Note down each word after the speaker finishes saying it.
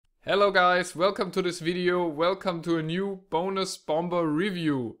Hello guys, welcome to this video, welcome to a new Bonusbomber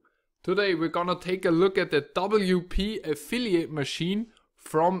review. Today we're gonna take a look at the WP affiliate machine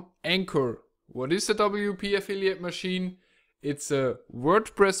from Ankur. What is a WP affiliate machine? It's a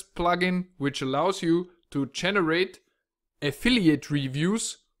WordPress plugin which allows you to generate affiliate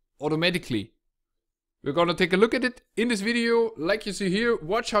reviews automatically. We're gonna take a look at it in this video. Like you see here,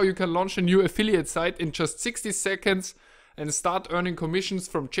 watch how you can launch a new affiliate site in just 60 seconds and start earning commissions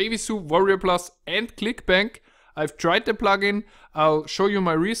from JVZoo, Warrior Plus and ClickBank. I've tried the plugin, I'll show you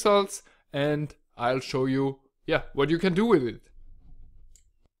my results and I'll show you what you can do with it.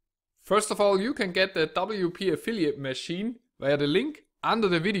 First of all, you can get the WP affiliate machine via the link under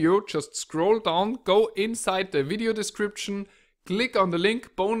the video. Just scroll down, go inside the video description, click on the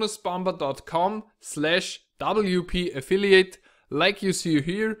link bonusbomber.com/WP affiliate. Like you see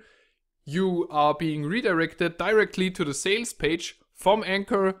here, you are being redirected directly to the sales page from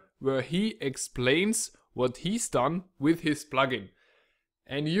Ankur where he explains what he's done with his plugin.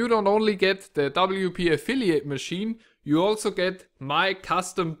 And you don't only get the WP affiliate machine, you also get my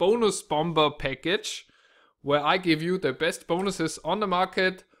custom Bonusbomber package where I give you the best bonuses on the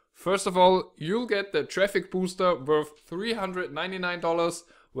market. First of all, you'll get the traffic booster worth $399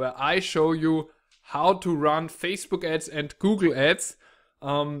 where I show you how to run Facebook ads and Google ads.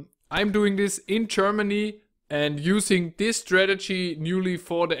 I'm doing this in Germany and using this strategy newly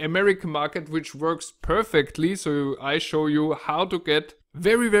for the American market, which works perfectly. So I show you how to get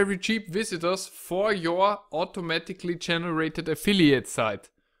very cheap visitors for your automatically generated affiliate site.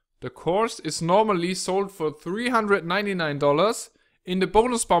 The course is normally sold for $399. In the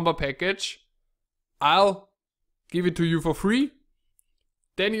Bonusbomber package, I'll give it to you for free.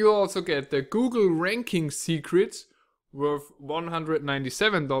 Then you also get the Google ranking secrets worth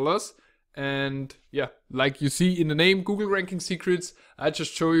 $197. And like you see in the name, Google ranking secrets, I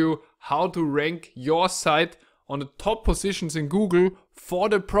just show you how to rank your site on the top positions in Google for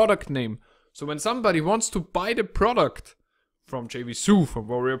the product name. So when somebody wants to buy the product from JVZoo, from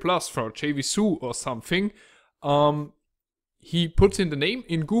Warrior Plus, from JVZoo or something, he puts in the name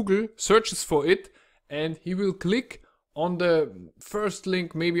in Google, searches for it, and he will click on the first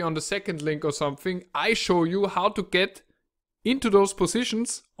link, maybe on the second link or something. I show you how to get into those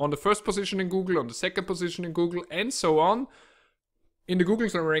positions, on the first position in Google, on the second position in Google, and so on. In the Google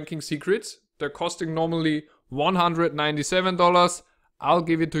ranking secrets, they're costing normally $197. I'll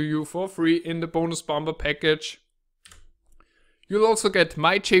give it to you for free in the Bonusbomber package. You'll also get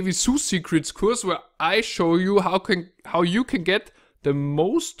my JVZoo secrets course where I show you how you can get the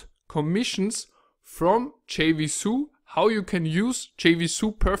most commissions from JVZoo, how you can use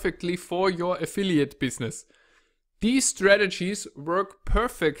JVZoo perfectly for your affiliate business. These strategies work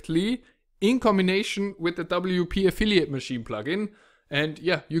perfectly in combination with the WP affiliate machine plugin. And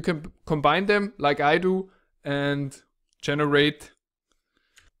you can combine them like I do and generate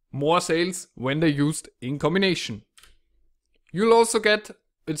more sales when they're used in combination. You'll also get,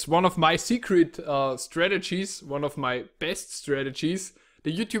 it's one of my secret strategies, one of my best strategies,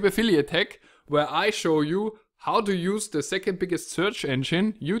 the YouTube affiliate hack, where I show you how to use the second biggest search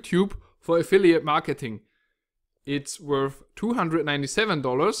engine, YouTube, for affiliate marketing. It's worth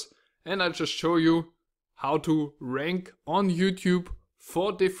 $297 and I'll just show you how to rank on YouTube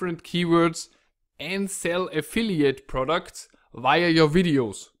for different keywords and sell affiliate products via your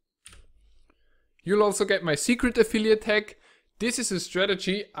videos. You'll also get my secret affiliate hack. This is a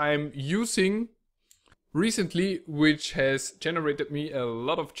strategy I'm using recently, which has generated me a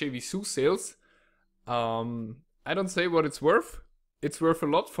lot of JVZoo sales. I don't say what it's worth. It's worth a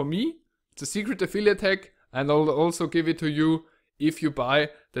lot for me. It's a secret affiliate hack, and I'll also give it to you if you buy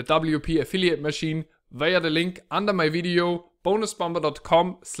the WP affiliate machine via the link under my video,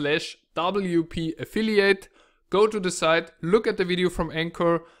 bonusbomber.com/WP affiliate. Go to the site, look at the video from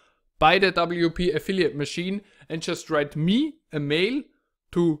Ankur, buy the WP affiliate machine and just write me a mail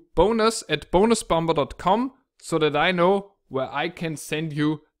to bonus@bonusbomber.com so that I know where I can send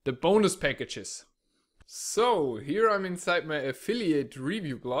you the bonus packages. So here I'm inside my affiliate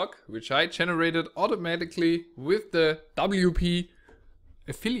review blog, which I generated automatically with the WP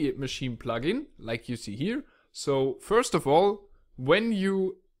affiliate machine plugin, like you see here. So first of all, when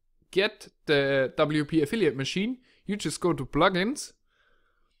you get the WP affiliate machine, you just go to plugins,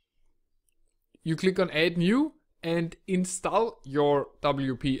 you click on add new and install your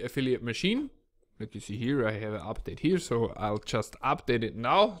WP affiliate machine. Like you see here, I have an update here, so I'll just update it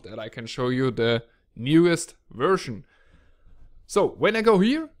now that I can show you the newest version. So when I go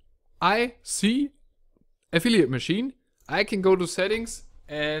here, I see affiliate machine. I can go to settings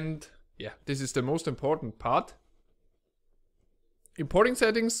and this is the most important part. importing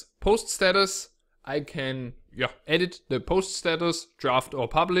settings, post status. I can edit the post status, draft or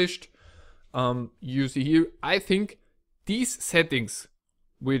published. You see here, I think these settings,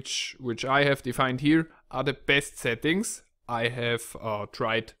 which I have defined here, are the best settings. I have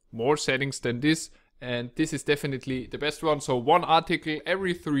tried more settings than this, and this is definitely the best one. So one article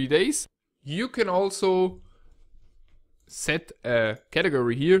every 3 days. You can also set a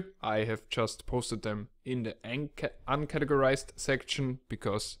category here. I have just posted them in the uncategorized section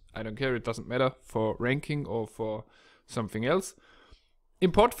because I don't care, it doesn't matter for ranking or for something else.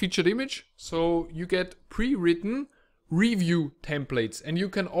 Import featured image, so you get pre-written review templates, and you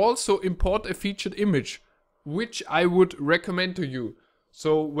can also import a featured image, which I would recommend to you.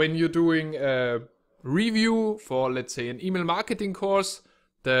 So when you're doing a review for, let's say, an email marketing course,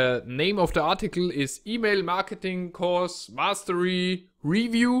 the name of the article is Email Marketing Course Mastery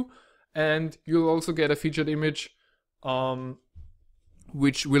Review, and you'll also get a featured image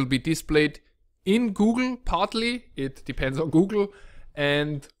which will be displayed in Google partly, it depends on Google,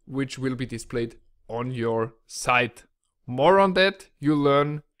 and which will be displayed on your site. More on that you'll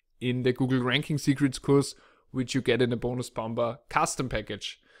learn in the Google Ranking Secrets course, which you get in the Bonusbomber custom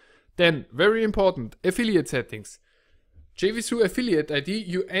package. Then, very important, affiliate settings. JVZoo affiliate ID,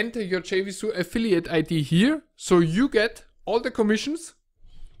 you enter your JVZoo affiliate ID here, so you get all the commissions,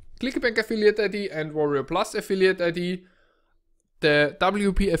 ClickBank affiliate ID and Warrior Plus affiliate ID. The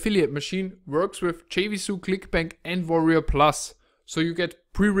WP affiliate machine works with JVZoo, ClickBank and Warrior Plus. So you get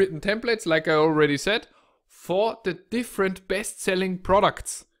pre-written templates, like I already said, for the different best-selling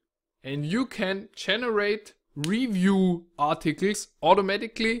products. And you can generate review articles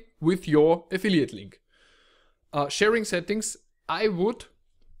automatically with your affiliate link. Sharing settings, I would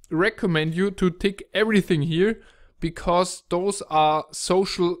recommend you to tick everything here, because those are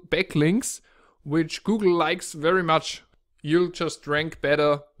social backlinks, which Google likes very much. You'll just rank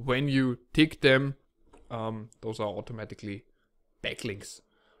better when you tick them. Those are automatically backlinks.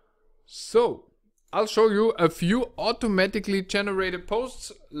 So I'll show you a few automatically generated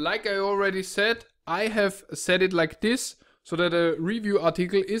posts. Like I already said, I have set it like this, so that a review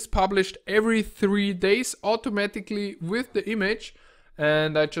article is published every 3 days automatically with the image.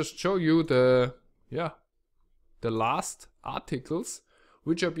 And I just show you the last articles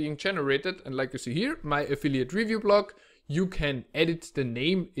which are being generated. And like you see here, my affiliate review blog, you can edit the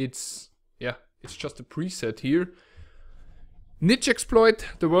name. It's just a preset here. Niche exploit,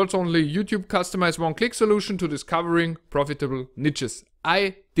 the world's only YouTube customized one-click solution to discovering profitable niches.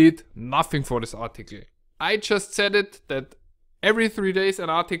 I did nothing for this article. I just said it that every 3 days an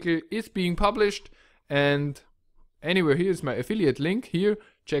article is being published. And anyway, here's my affiliate link here.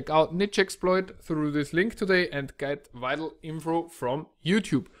 Check out niche exploit through this link today and get vital info from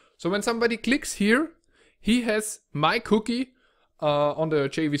YouTube. So when somebody clicks here, he has my cookie on the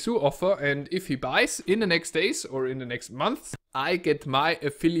JVZoo offer, and if he buys in the next days or in the next month, I get my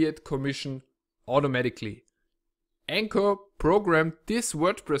affiliate commission automatically. Ankur programmed this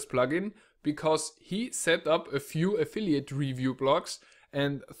WordPress plugin because he set up a few affiliate review blogs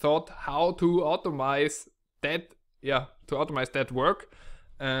and thought how to automate that work.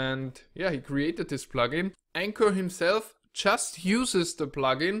 And he created this plugin. Ankur himself just uses the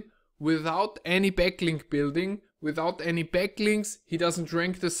plugin without any backlink building, without any backlinks. He doesn't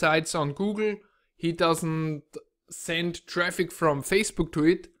rank the sites on Google. He doesn't send traffic from Facebook to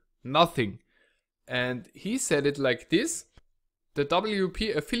it. Nothing. And he said it like this. The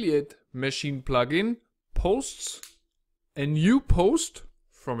WP affiliate machine plugin posts a new post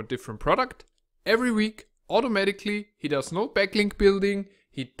from a different product every week automatically. He does no backlink building.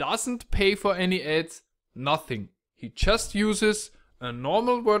 He doesn't pay for any ads. Nothing. He just uses a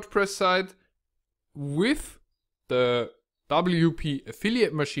normal WordPress site with the WP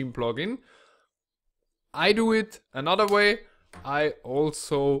affiliate machine plugin. I do it another way. I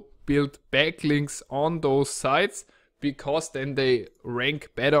also build backlinks on those sites, because then they rank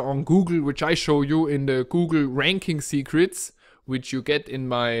better on Google, which I show you in the Google Ranking Secrets, which you get in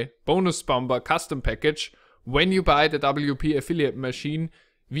my Bonusbomber custom package when you buy the WP affiliate machine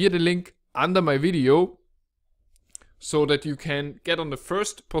via the link under my video, so that you can get on the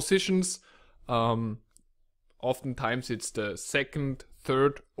first positions. Oftentimes it's the second,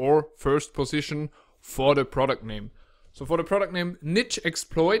 third or first position for the product name. So for the product name niche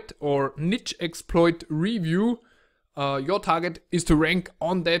exploit or niche exploit review, your target is to rank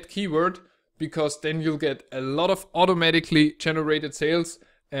on that keyword, because then you'll get a lot of automatically generated sales.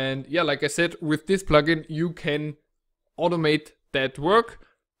 And like I said, with this plugin you can automate that work.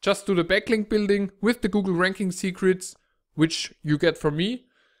 Just do the backlink building with the Google Ranking Secrets, which you get from me.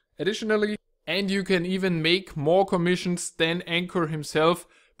 Additionally, and you can even make more commissions than Ankur himself,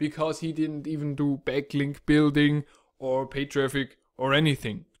 because he didn't even do backlink building or paid traffic or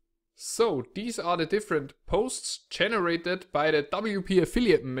anything. So these are the different posts generated by the WP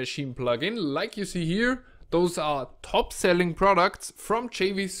Affiliate Machine plugin. Like you see here, those are top selling products from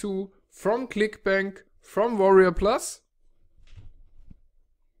JVZoo, from ClickBank, from Warrior Plus.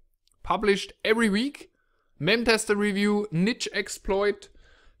 Published every week. Memtester review, niche exploit,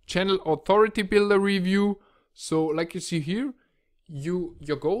 channel authority builder review. So like you see here,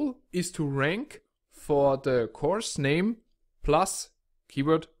 your goal is to rank for the course name plus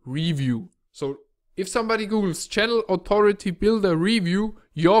keyword review. So if somebody Googles channel authority builder review,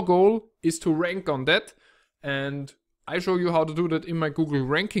 your goal is to rank on that. And I show you how to do that in my Google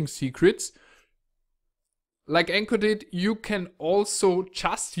ranking secrets. Like Ankur did, you can also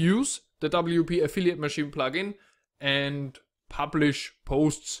just use the WP Affiliate Machine plugin and publish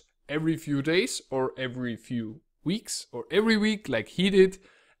posts every few days or every few weeks or every week like he did,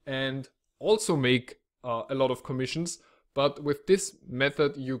 and also make a lot of commissions. But with this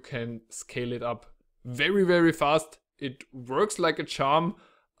method you can scale it up very, very fast. It works like a charm.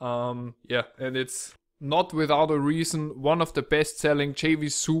 Yeah, and it's not without a reason one of the best selling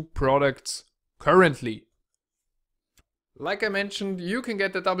JVZoo products currently. Like I mentioned, you can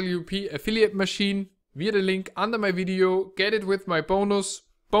get the WP Affiliate Machine via the link under my video. Get it with my bonus,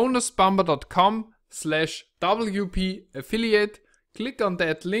 bonusbomber.com/WP Affiliate. Click on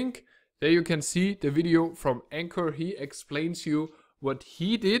that link. There you can see the video from Ankur. He explains you what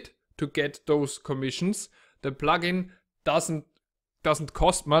he did to get those commissions. The plugin doesn't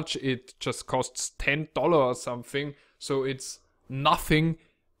cost much. It just costs $10 or something. So it's nothing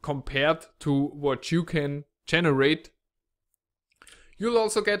compared to what you can generate. You'll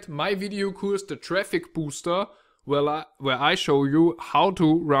also get my video course, the Traffic Booster, where I show you how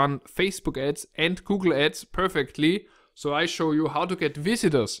to run Facebook ads and Google ads perfectly. So I show you how to get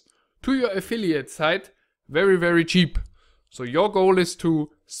visitors to your affiliate site very, very cheap. So your goal is to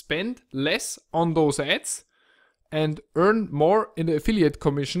spend less on those ads and earn more in the affiliate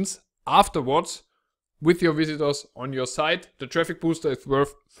commissions afterwards with your visitors on your site. The Traffic Booster is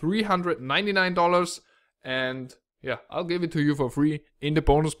worth $399, and yeah, I'll give it to you for free in the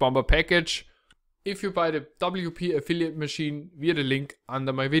Bonusbomber package if you buy the WP Affiliate Machine via the link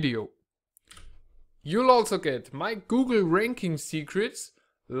under my video. You'll also get my Google ranking secrets.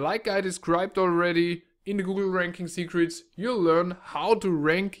 Like I described already, in the Google ranking secrets, you'll learn how to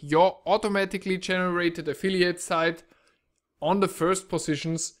rank your automatically generated affiliate site on the first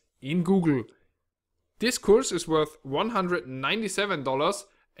positions in Google. This course is worth $197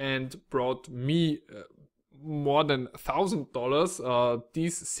 and brought me more than $1,000.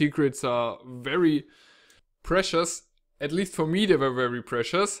 These secrets are very precious. At least for me, they were very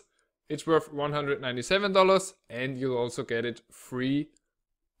precious. It's worth $197, and you'll also get it free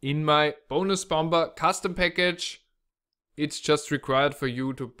in my Bonusbomber custom package. It's just required for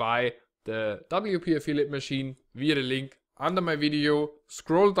you to buy the WP Affiliate Machine via the link under my video.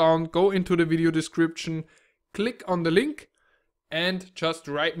 Scroll down, go into the video description, click on the link, and just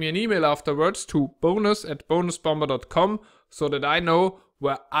write me an email afterwards to bonus@bonusbomber.com so that I know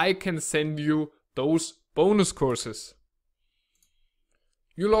where I can send you those bonus courses.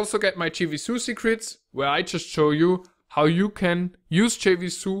 You'll also get my JVZoo secrets, where I just show you how you can use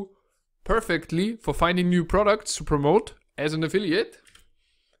JVZoo perfectly for finding new products to promote as an affiliate.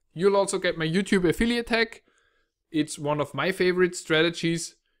 You'll also get my YouTube affiliate hack. It's one of my favorite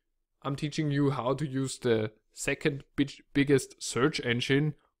strategies. I'm teaching you how to use the second biggest search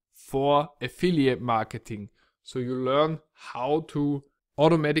engine for affiliate marketing. So you learn how to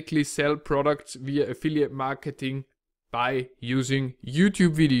automatically sell products via affiliate marketing by using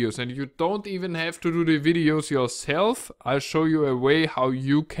YouTube videos, and you don't even have to do the videos yourself. I'll show you a way how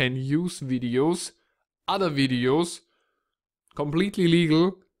you can use videos, other videos, completely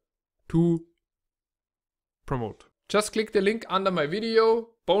legal, to promote. Just click the link under my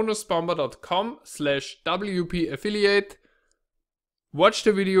video, bonusbomber.com/WP Affiliate. Watch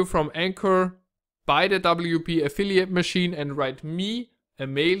the video from Ankur, buy the WP Affiliate Machine, and write me a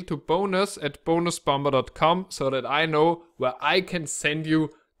mail to bonus@bonusbomber.com so that I know where I can send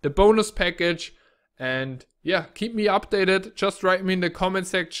you the bonus package. And yeah, keep me updated. Just write me in the comment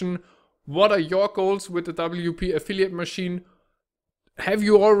section, what are your goals with the WP Affiliate Machine? Have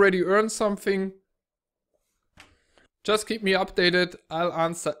you already earned something? Just keep me updated. I'll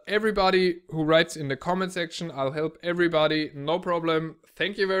answer everybody who writes in the comment section. I'll help everybody, no problem.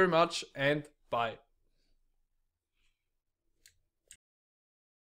 Thank you very much, and bye.